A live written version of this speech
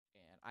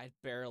I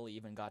barely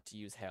even got to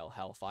use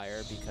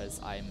Hellfire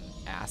because I'm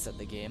ass at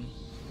the game.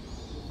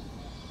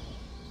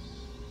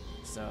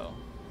 So.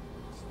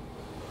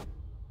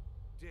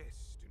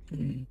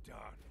 Destiny done.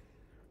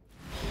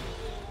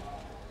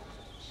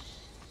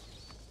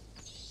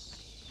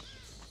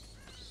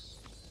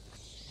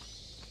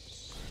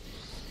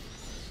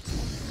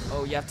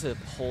 Oh, you have to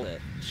hold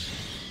it.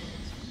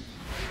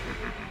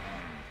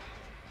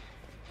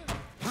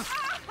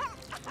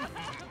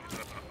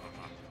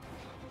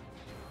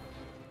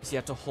 So you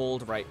have to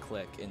hold right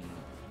click and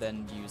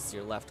then use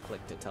your left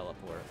click to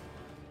teleport.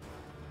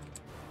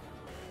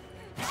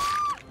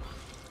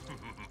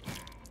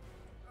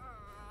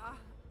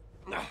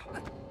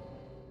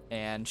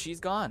 And she's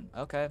gone.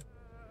 Okay.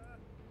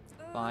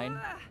 Fine.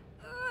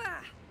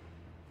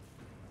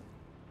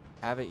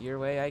 Have it your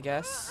way, I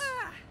guess.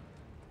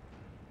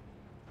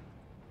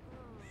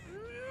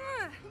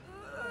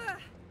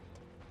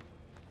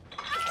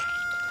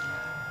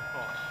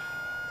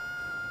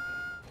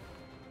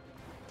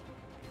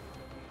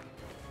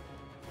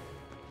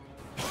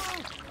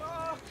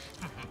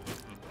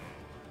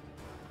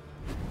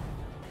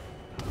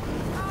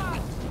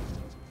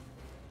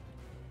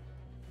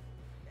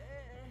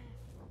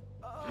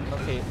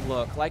 Okay,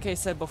 look, like I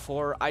said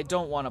before, I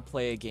don't want to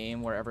play a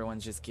game where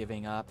everyone's just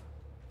giving up.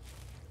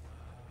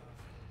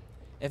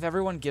 If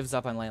everyone gives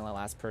up on letting the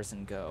last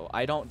person go,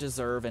 I don't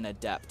deserve an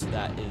adept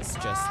that is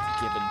just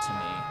given to me.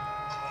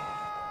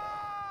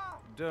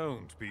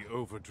 Don't be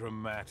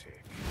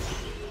overdramatic.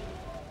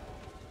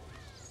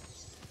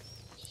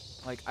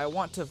 Like, I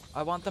want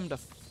them to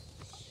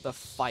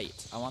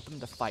fight. I want them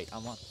to fight. I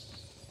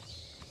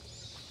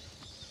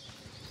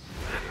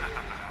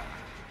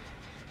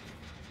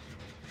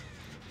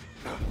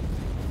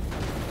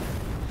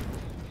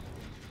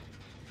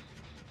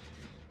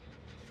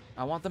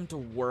want them to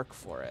work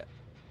for it.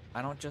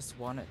 I don't just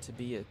want it to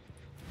be a...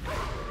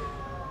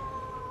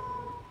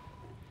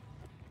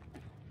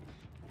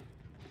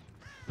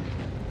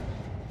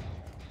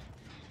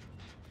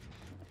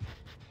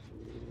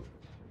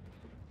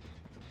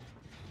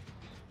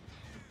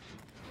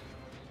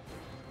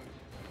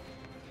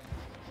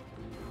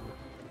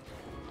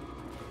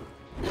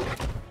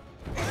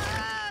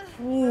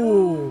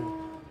 Ooh.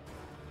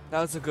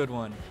 That was a good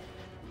one.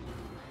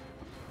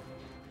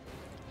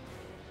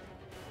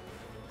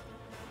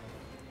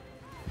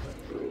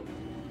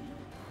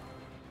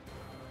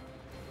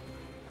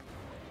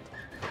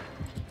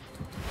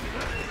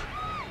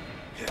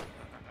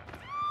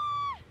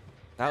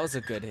 That was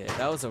a good hit.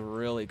 That was a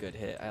really good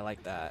hit. I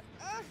like that.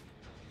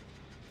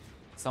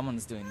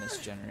 Someone's doing this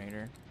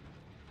generator.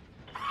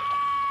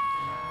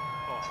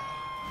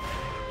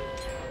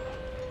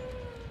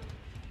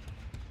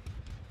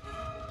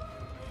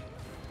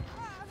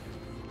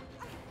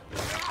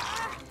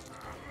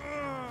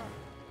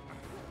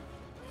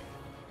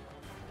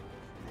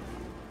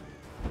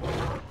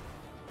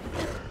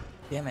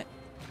 Damn it.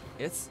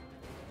 It's...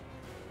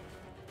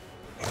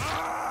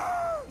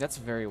 That's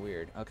very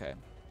weird. Okay.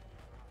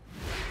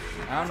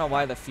 I don't know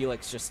why the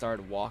Felix just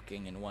started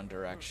walking in one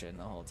direction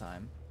the whole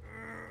time.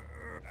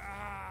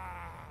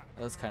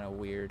 That was kind of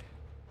weird.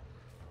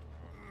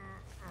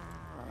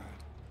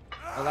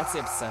 Oh, that's the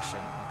obsession.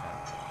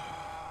 Okay.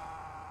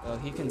 Oh,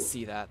 he can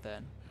see that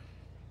then.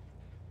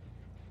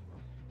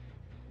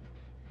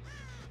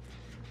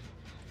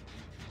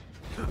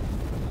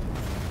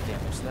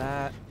 Damage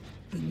that.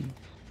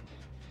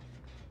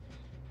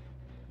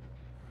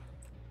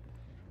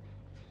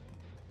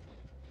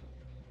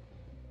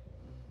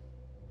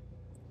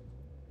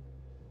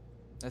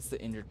 That's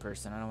the injured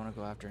person. I don't want to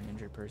go after an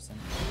injured person.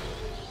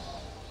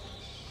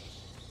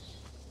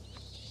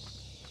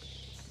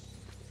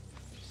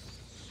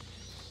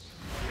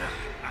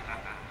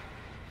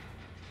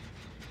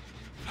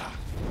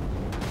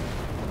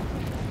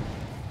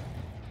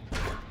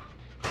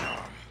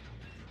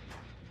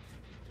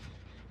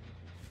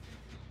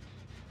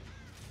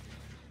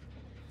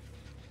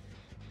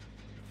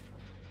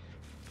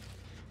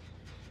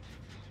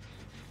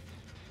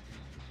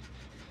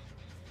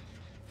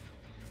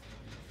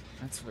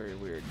 That's very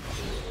weird.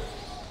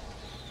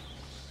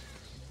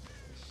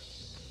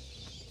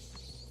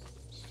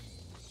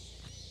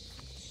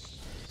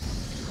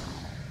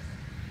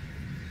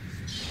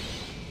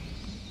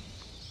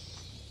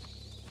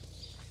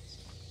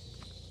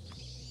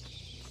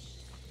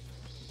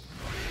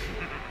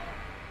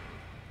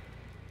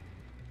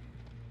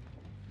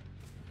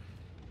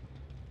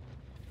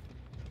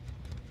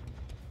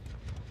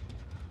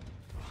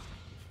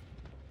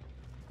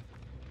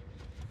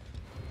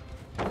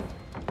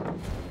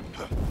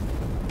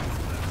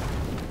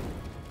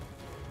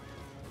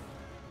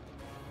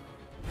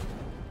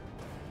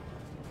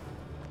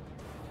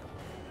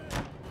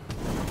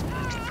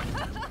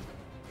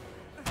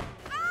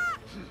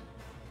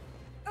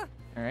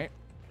 Alright.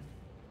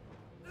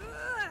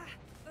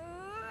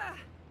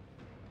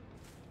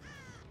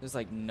 There's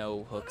like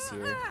no hooks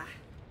here.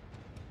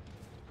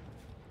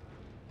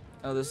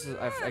 Oh, this is...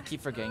 I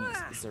keep forgetting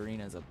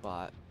Zarina's a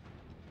bot.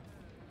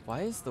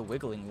 Why is the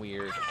wiggling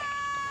weird?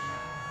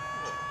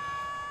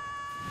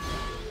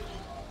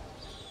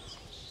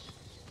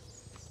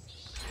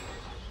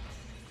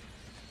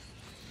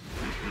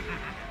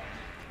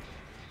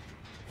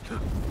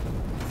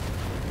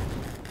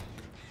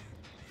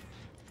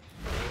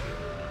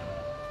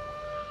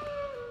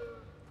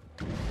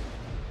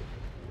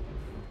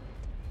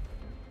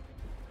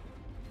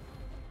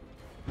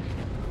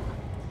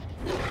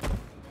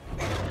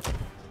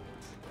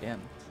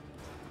 Damn.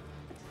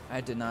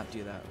 I did not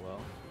do that well.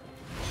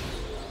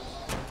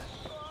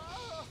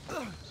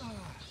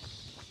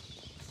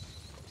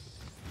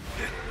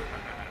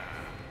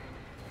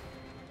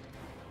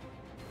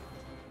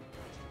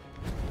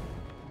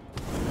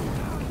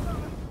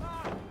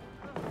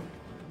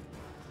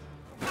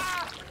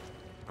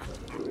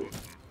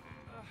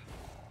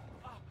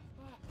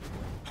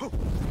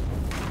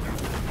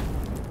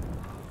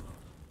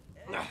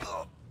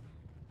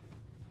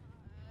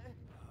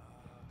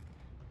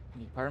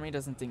 Part of me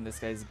doesn't think this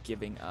guy's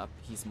giving up.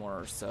 He's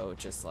more so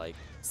just like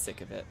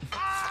sick of it.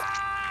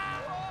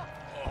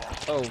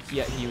 Oh,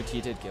 yeah, he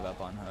did give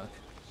up on Hook.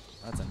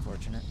 That's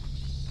unfortunate.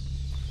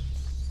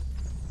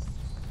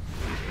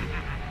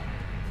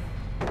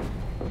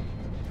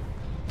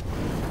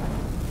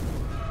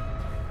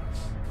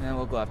 And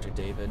we'll go after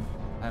David.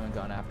 I haven't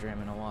gone after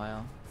him in a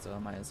while, so I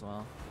might as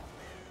well.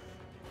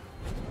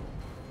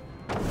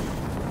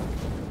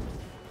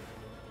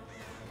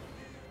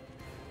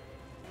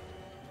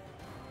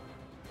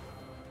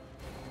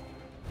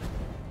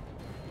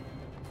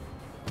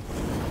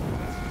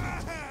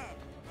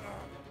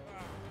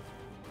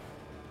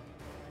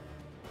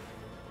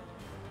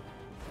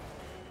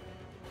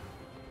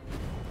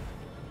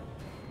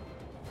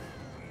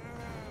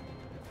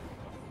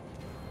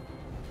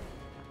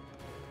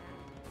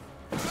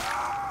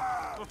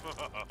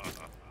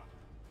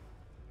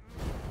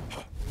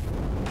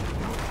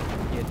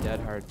 He hit dead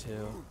hard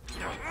too.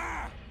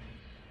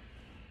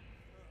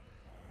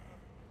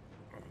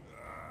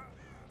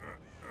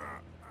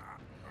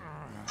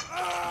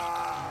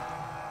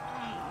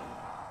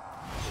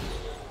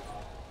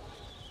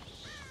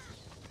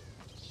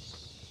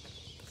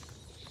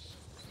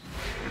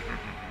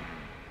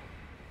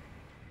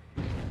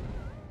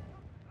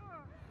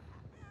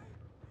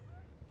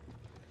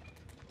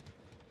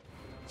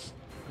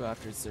 Go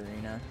after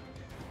Serena.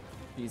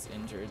 He's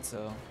injured,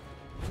 so.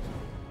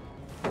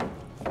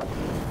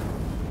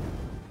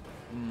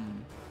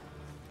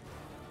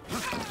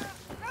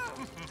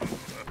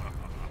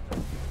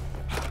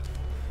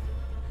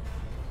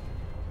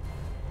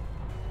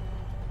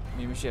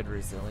 Maybe she had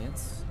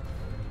resilience.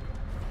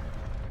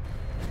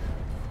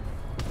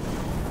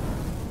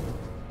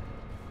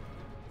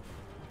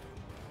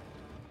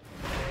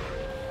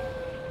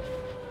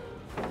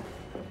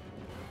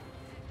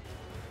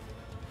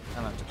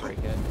 I'm gonna have to break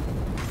it.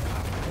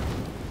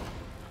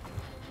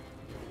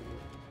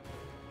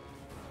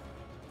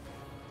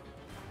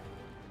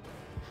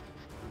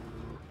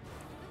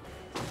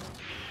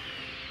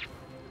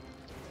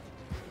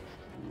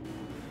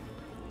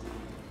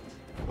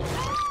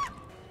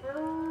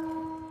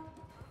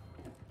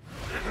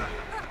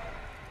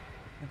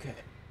 Okay.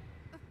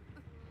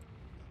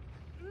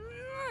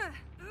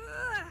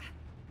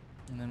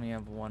 And then we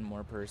have one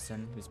more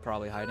person who's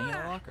probably hiding in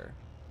a locker.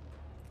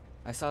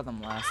 I saw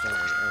them last over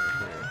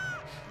here.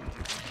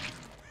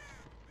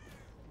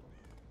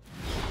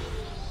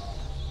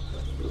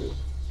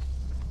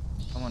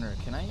 I wonder,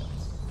 can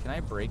I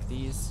break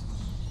these?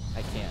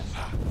 I can.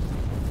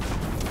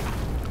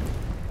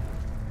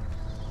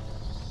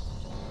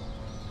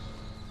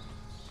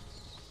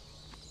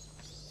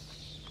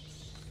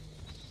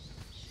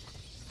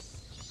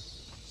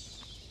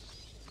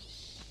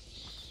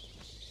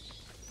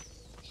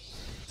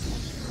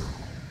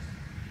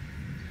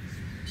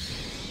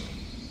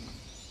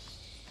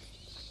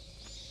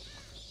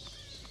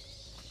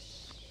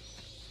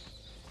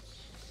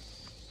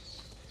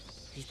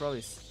 She's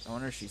probably, I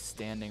wonder if she's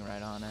standing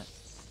right on it.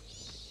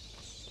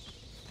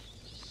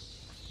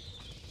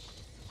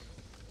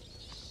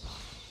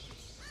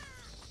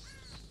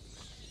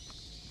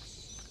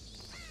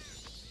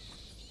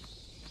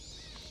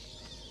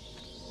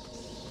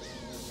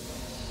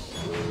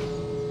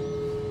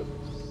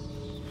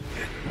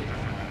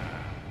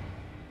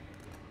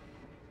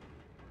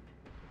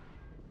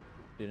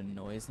 Did a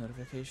noise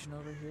notification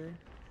over here?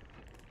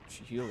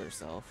 She healed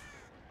herself.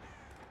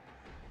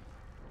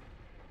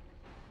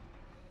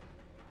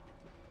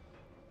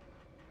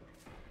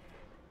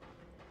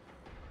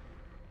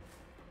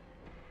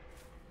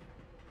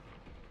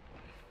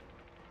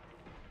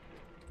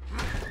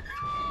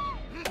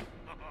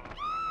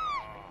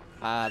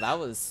 That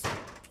was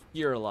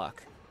pure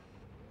luck.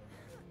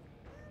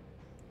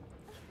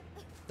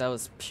 That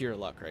was pure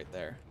luck right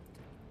there.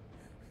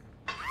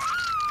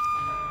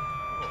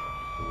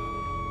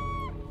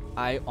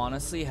 I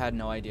honestly had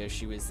no idea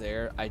she was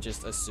there. I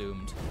just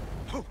assumed.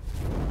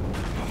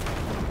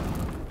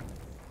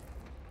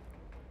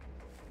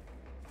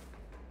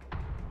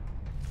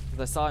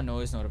 I saw a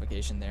noise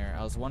notification there.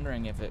 I was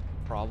wondering if it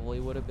probably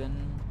would have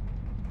been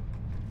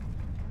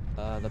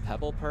the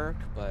Pebble perk,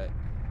 but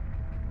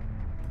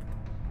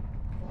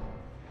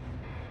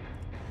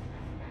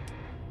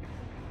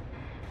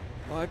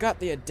well, I got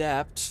the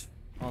Adept,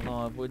 although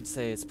I would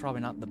say it's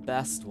probably not the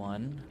best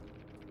one.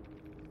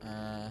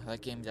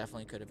 That game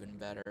definitely could have been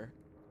better.